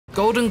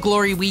Golden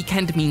Glory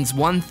Weekend means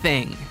one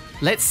thing.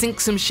 Let's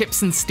sink some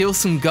ships and steal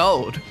some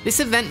gold.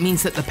 This event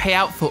means that the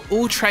payout for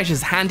all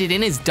treasures handed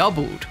in is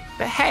doubled.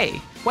 But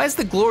hey, where's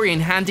the glory in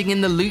handing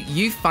in the loot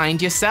you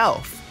find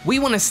yourself? We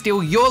want to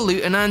steal your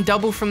loot and earn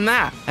double from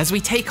that, as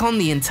we take on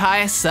the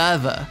entire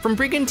server. From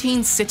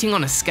brigantines sitting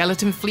on a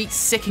skeleton fleet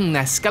sicking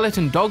their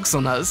skeleton dogs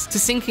on us, to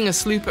sinking a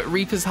sloop at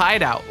Reaper's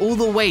Hideout, all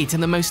the way to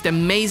the most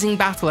amazing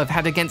battle I've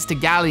had against a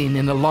galleon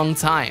in a long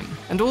time.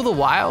 And all the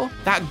while,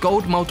 that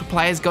gold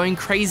multiplier is going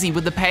crazy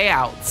with the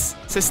payouts.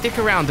 So stick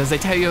around as I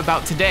tell you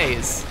about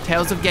today's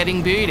Tales of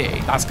Getting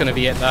Booty. That's gonna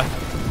be it there.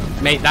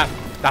 Mate,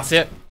 that's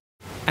it.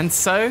 And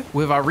so,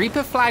 with our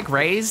Reaper flag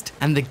raised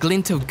and the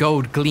glint of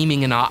gold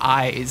gleaming in our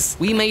eyes,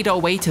 we made our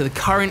way to the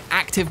current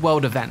active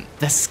world event,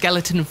 the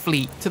Skeleton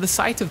Fleet, to the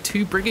site of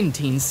 2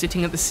 brigantines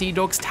sitting at the Sea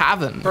Dog's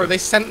Tavern. Bro, they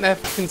sent their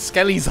fucking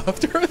skellies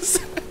after us.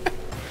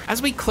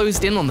 As we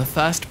closed in on the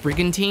first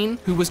brigantine,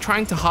 who was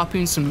trying to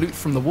harpoon some loot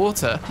from the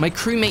water, my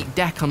crewmate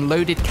Deck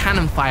unloaded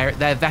cannon fire at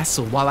their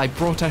vessel while I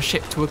brought our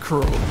ship to a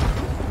crawl.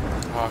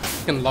 Oh, I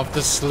fucking love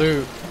the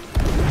sloop.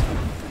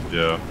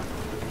 Yeah.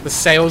 The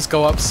sails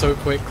go up so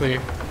quickly.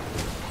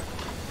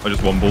 I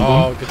just one-balled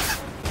Oh, them. good.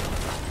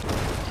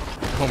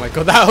 Oh my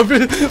god,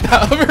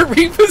 that other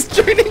Reaper's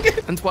joining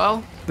it. And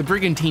well, the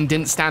brigantine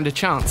didn't stand a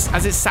chance,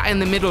 as it sat in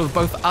the middle of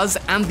both us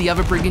and the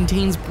other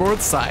brigantine's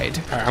broadside.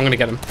 Alright, I'm gonna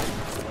get him.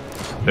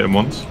 Hit him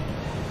once.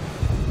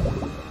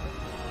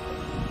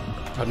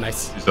 Oh,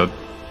 nice. He's dead.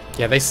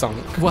 Yeah, they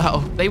sunk.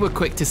 Well, they were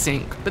quick to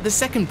sink, but the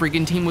second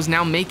brigantine was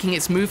now making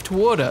its move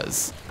toward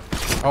us.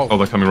 Oh,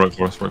 they're coming right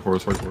for us, right for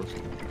us, right for us.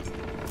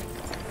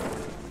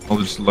 I'll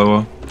just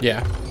lower.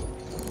 Yeah.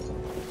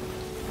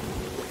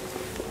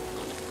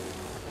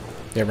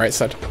 Yeah, right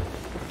side.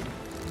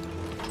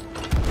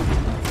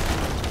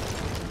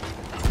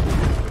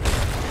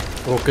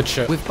 Oh, good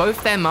shot. With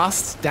both their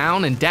masts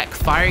down and Deck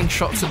firing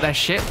shots at their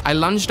ship, I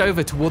lunged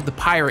over toward the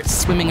pirates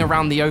swimming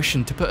around the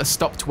ocean to put a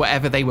stop to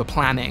whatever they were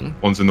planning.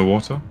 One's in the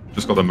water.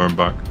 Just got them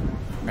back.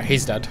 Right,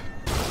 he's dead.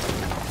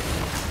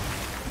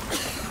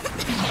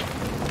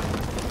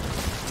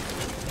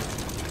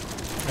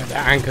 Right, they're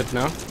anchored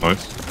now.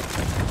 Nice.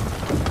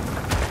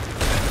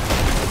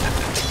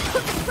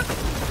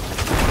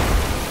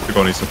 If you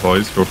got any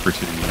supplies, feel free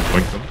to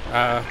link them.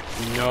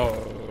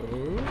 No.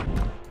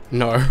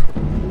 No.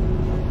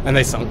 And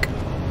they sunk.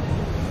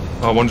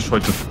 Oh, one just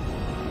tried to...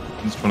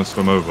 He's trying to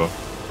swim over.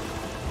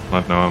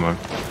 I have no ammo.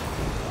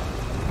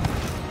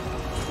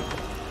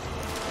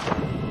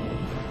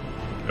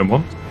 Hit him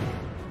once.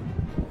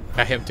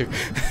 I hit him too.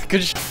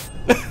 Good sh.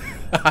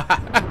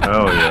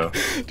 Hell yeah.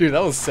 Dude,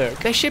 that was sick.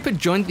 Their ship had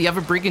joined the other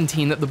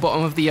brigantine at the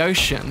bottom of the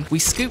ocean. We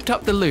scooped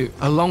up the loot,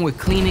 along with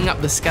cleaning up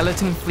the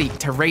skeleton fleet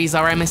to raise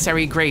our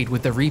emissary grade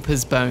with the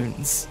Reaper's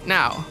bones.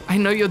 Now, I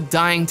know you're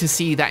dying to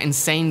see that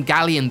insane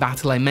galleon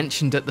battle I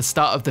mentioned at the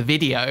start of the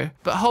video,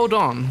 but hold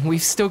on,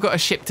 we've still got a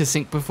ship to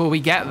sink before we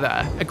get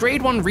there. A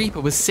grade 1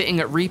 Reaper was sitting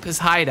at Reaper's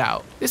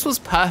Hideout. This was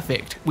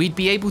perfect. We'd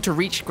be able to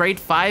reach grade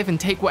 5 and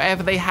take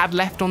whatever they had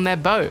left on their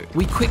boat.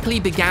 We quickly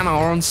began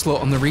our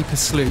onslaught on the Reaper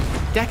sloop.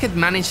 Deck had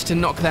managed to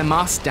knock their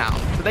mast down,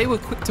 but they were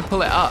quick to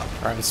pull it up.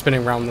 Alright, I'm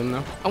spinning around them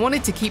now. I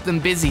wanted to keep them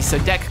busy so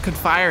Deck could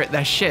fire at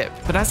their ship,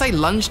 but as I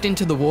lunged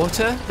into the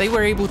water, they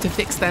were able to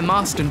fix their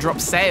mast and drop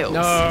sails.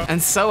 No.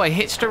 And so I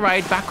hitched a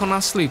ride back on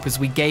our sloop as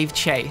we gave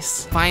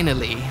chase.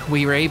 Finally,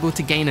 we were able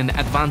to gain an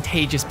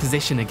advantageous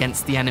position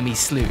against the enemy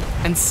sloop.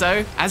 And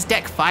so, as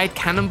Deck fired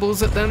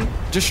cannonballs at them,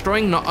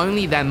 destroying not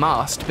only their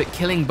mast, but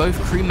killing both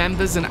crew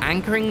members and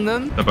anchoring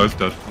them, They're both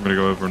dead. I'm gonna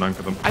go over and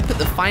anchor them. I put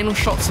the final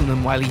shots on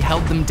them while he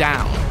held them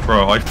down.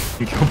 Bro, I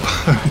f***ing killed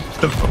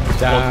both.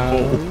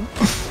 Down.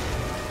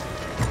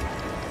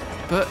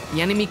 But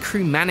the enemy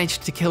crew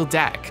managed to kill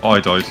Deck. I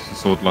died.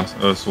 Sword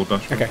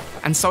dash. Okay.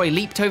 And so I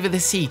leaped over the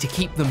sea to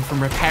keep them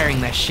from repairing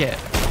their ship.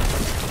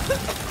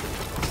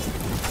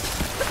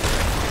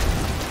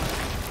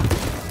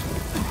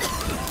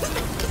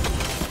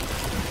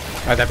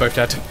 Alright, they're both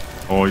dead.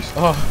 Nice.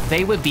 Oh,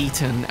 They were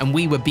beaten, and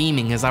we were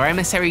beaming as our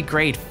emissary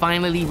grade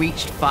finally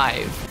reached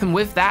 5. And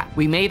with that,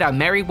 we made our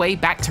merry way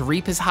back to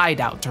Reaper's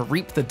Hideout to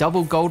reap the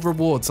double gold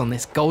rewards on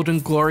this Golden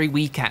Glory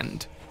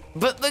weekend.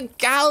 But the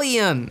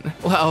galleon!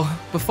 Well,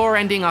 before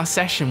ending our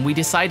session, we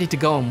decided to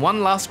go on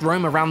one last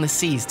roam around the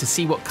seas to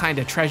see what kind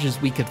of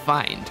treasures we could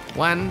find.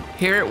 When,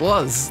 here it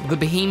was, the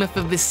behemoth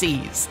of the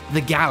seas,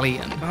 the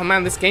galleon. oh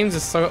man, this game's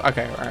just so...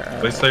 Okay,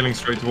 Are they sailing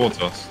straight towards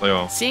us? They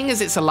are. Seeing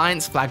as its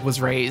alliance flag was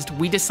raised,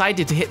 we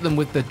decided to hit them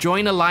with the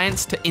Join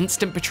Alliance to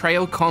Instant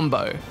Betrayal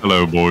combo.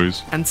 Hello,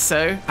 boys. And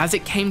so, as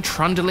it came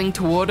trundling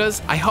toward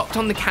us, I hopped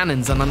on the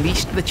cannons and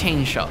unleashed the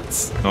chain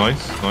shots.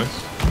 Nice,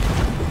 nice.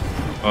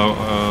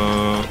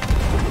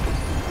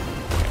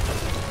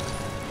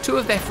 Two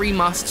of their 3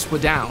 masts were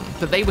down,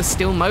 but they were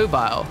still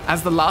mobile,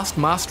 as the last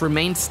mast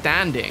remained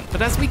standing.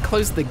 But as we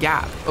closed the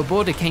gap, a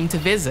boarder came to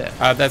visit.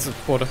 there's a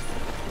border.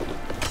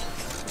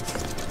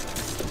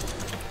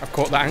 I've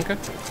caught the anchor.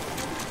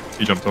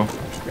 He jumped off.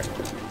 Okay.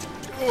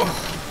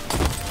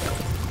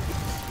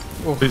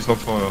 Please stop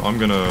fire. I'm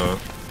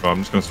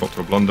just gonna stop to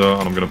a blunder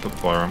and I'm gonna put the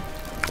fire on.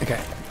 Okay. Okay. Okay. And so,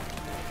 as it came trundling toward us, I hopped on the cannons and unleashed the chain shots. Okay. Two of their 3 masts were down, but they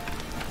were still mobile, as the last mast remained standing. But as we closed the gap, a boarder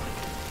came to visit. Okay.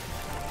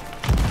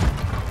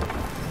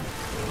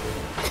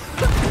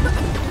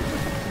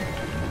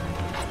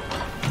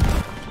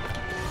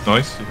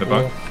 Nice, you hit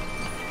back.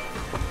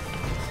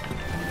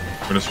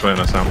 I'm gonna straighten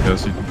us out here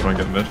so you can try and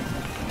get mid.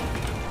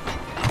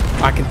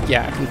 I can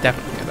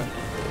definitely get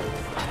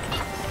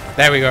it.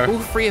 There we go. All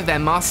three of their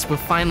masts were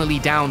finally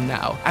down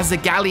now, as the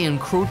galleon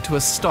crawled to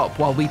a stop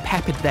while we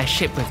peppered their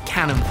ship with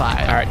cannon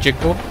fire. All right, jig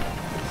ball.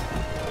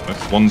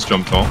 Nice. One's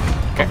jumped off.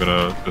 Okay. I'm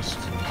gonna just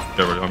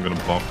get ready. I'm gonna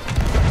block.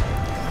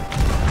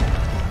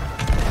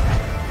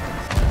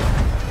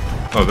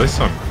 Oh, they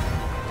sunk.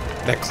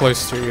 They're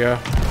close to, yeah.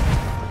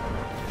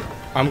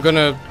 I'm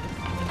gonna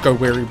go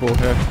weary ball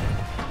here,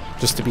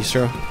 just to be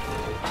sure.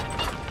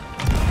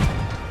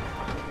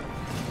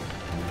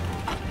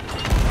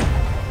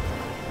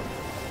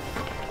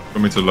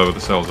 Want me to lower the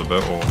sails a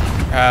bit, or?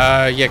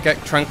 Yeah,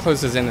 try and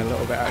close us in a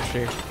little bit,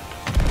 actually.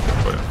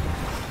 Oh, yeah.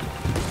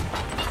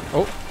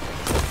 Oh.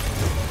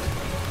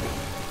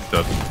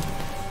 Dead.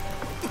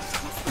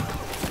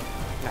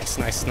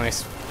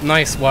 Nice.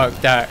 Nice work,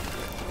 Dak.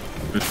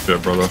 Good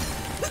shit, brother.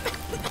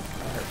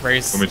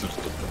 Raise. Want me to...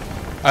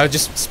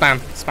 Just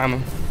spam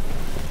them.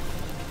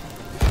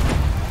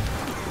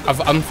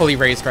 I'm fully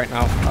raised right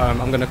now.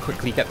 I'm gonna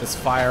quickly get this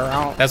fire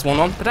out. There's one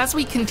on. But as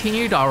we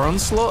continued our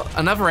onslaught,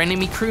 another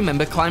enemy crew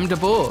member climbed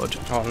aboard.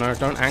 Oh no,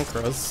 don't anchor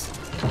us.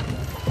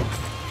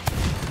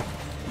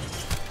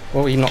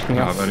 Oh, he knocked me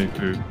off. I need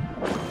to...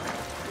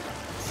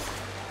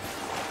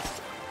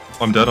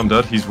 I'm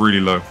dead. He's really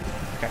low.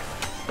 Okay.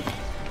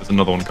 There's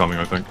another one coming,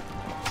 I think.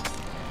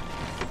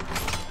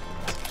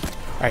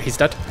 Alright, he's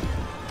dead.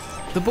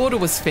 The border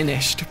was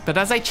finished, but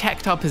as I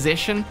checked our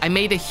position, I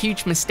made a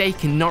huge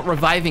mistake in not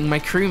reviving my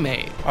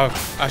crewmate.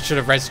 Oh, I should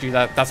have resed you.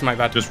 That's my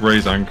bad. Just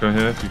raise anchor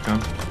here if you can.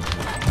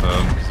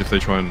 Because if they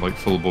try and like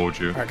full board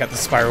you. Alright, get the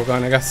spiral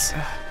going, I guess.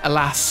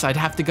 Alas, I'd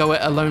have to go it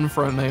alone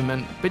for a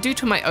moment, but due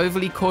to my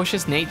overly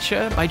cautious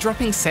nature, by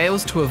dropping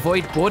sails to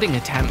avoid boarding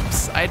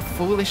attempts, I had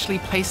foolishly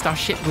placed our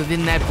ship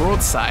within their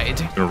broadside.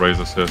 I'm gonna raise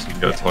us here so you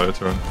can get a tighter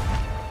turn.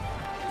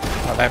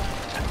 Oh, there.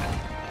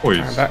 Boys.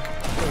 I'm back.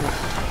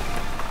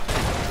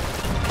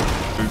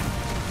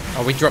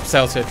 Oh, we drop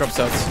sails here. Drop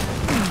sails.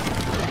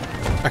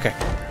 Okay.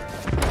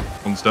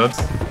 One's dead.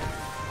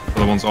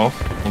 Other one's off.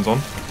 One's on.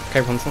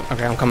 Okay, one's on.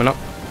 Okay, I'm coming up.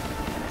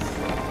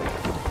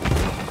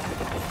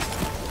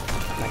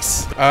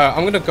 Nice.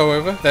 I'm gonna go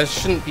over. There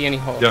shouldn't be any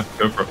hole. Yeah,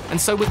 go for it. And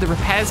so with the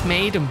repairs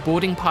made and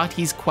boarding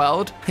parties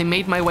quelled, I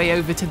made my way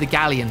over to the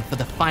galleon for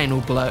the final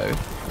blow.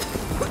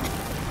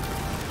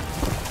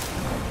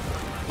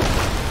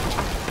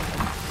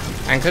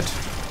 Anchored.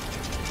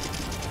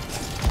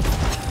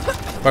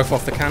 Both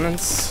off the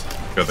cannons.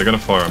 Yeah, they're gonna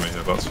fire at me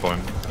here, that's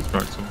fine.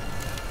 Distract them.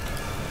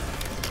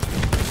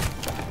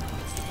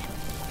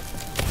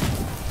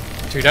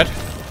 2 dead.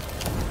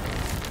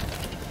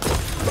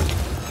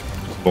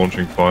 Just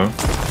launching fire.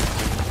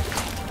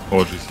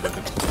 Apologies for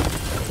that.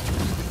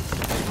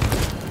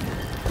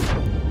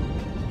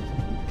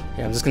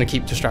 Yeah, I'm just gonna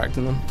keep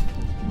distracting them.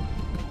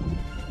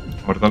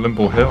 Oh, did that limb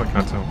ball hit? I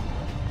can't tell.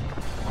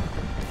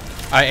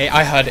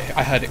 I heard it.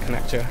 I heard it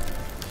connect here.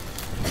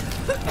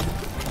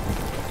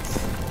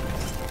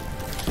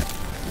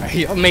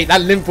 Mate,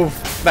 that limbo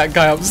that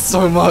guy up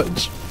so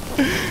much.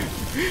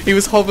 He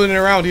was hobbling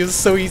around. He was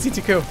so easy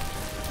to kill.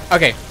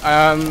 Okay.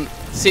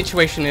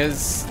 Situation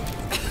is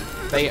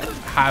they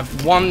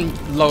have one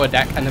lower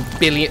deck and a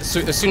billion.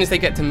 So as soon as they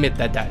get to mid,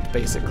 they're dead,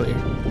 basically.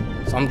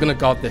 So I'm gonna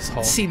guard this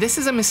hole. See, this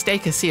is a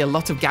mistake I see a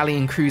lot of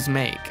galleon crews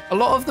make. A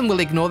lot of them will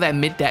ignore their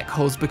mid-deck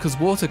holes because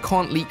water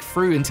can't leak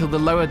through until the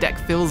lower deck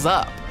fills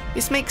up.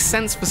 This makes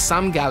sense for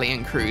some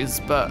galleon crews,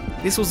 but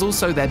this was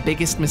also their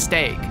biggest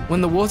mistake. When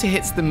the water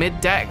hits the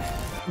mid-deck,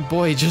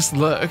 boy, just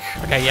look.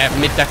 Okay, yeah,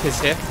 mid-deck is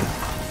here.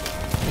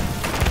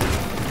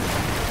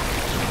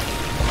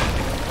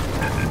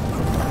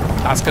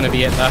 That's gonna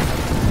be it there.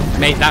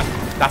 Mate,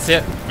 that's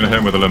it. I'm gonna hit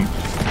him with a limb.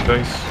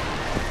 Chase.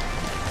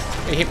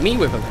 It hit me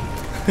with a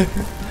limb.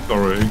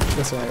 Sorry.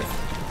 That's alright.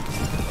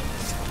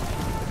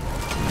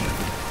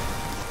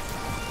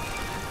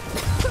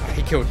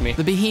 He killed me.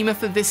 The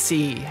behemoth of the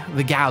sea,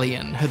 the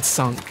galleon, had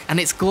sunk, and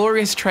its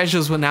glorious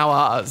treasures were now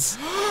ours.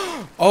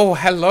 Oh,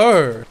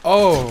 hello.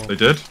 Oh. They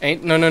did?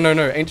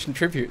 No. Ancient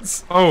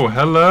tributes. Oh,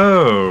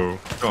 hello.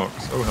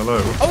 Sharks. Oh,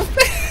 hello. Oh,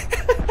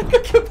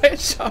 killed by a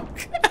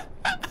shark.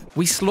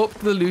 We slurped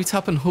the loot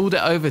up and hauled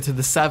it over to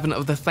the Servant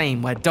of the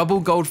Flame, where double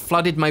gold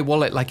flooded my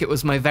wallet like it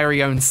was my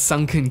very own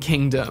sunken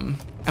kingdom.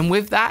 And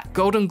with that,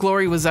 Golden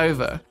Glory was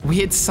over. We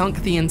had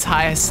sunk the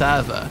entire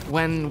server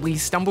when we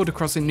stumbled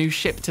across a new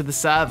ship to the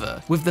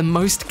server with the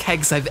most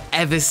kegs I've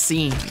ever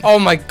seen. Oh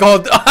my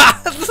god.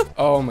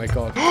 Oh my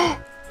god.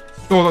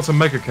 Oh, that's a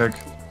mega keg.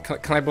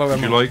 Can I blow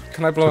him Would up? you like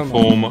Can I blow to him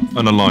up? form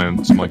an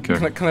alliance, my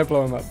keg? Can I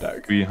blow him up,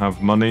 Doug? We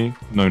have money.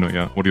 No, not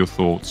yet. What are your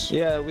thoughts?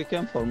 Yeah, we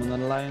can form an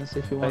alliance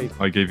if you want.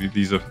 I gave you,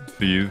 these are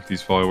for you,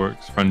 these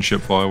fireworks,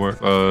 friendship fireworks.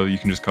 You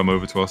can just come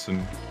over to us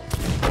and...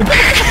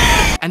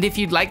 And if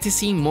you'd like to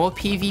see more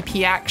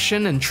PvP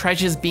action and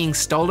treasures being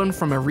stolen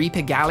from a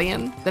Reaper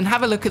galleon, then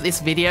have a look at this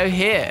video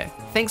here.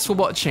 Thanks for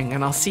watching,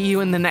 and I'll see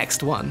you in the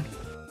next one.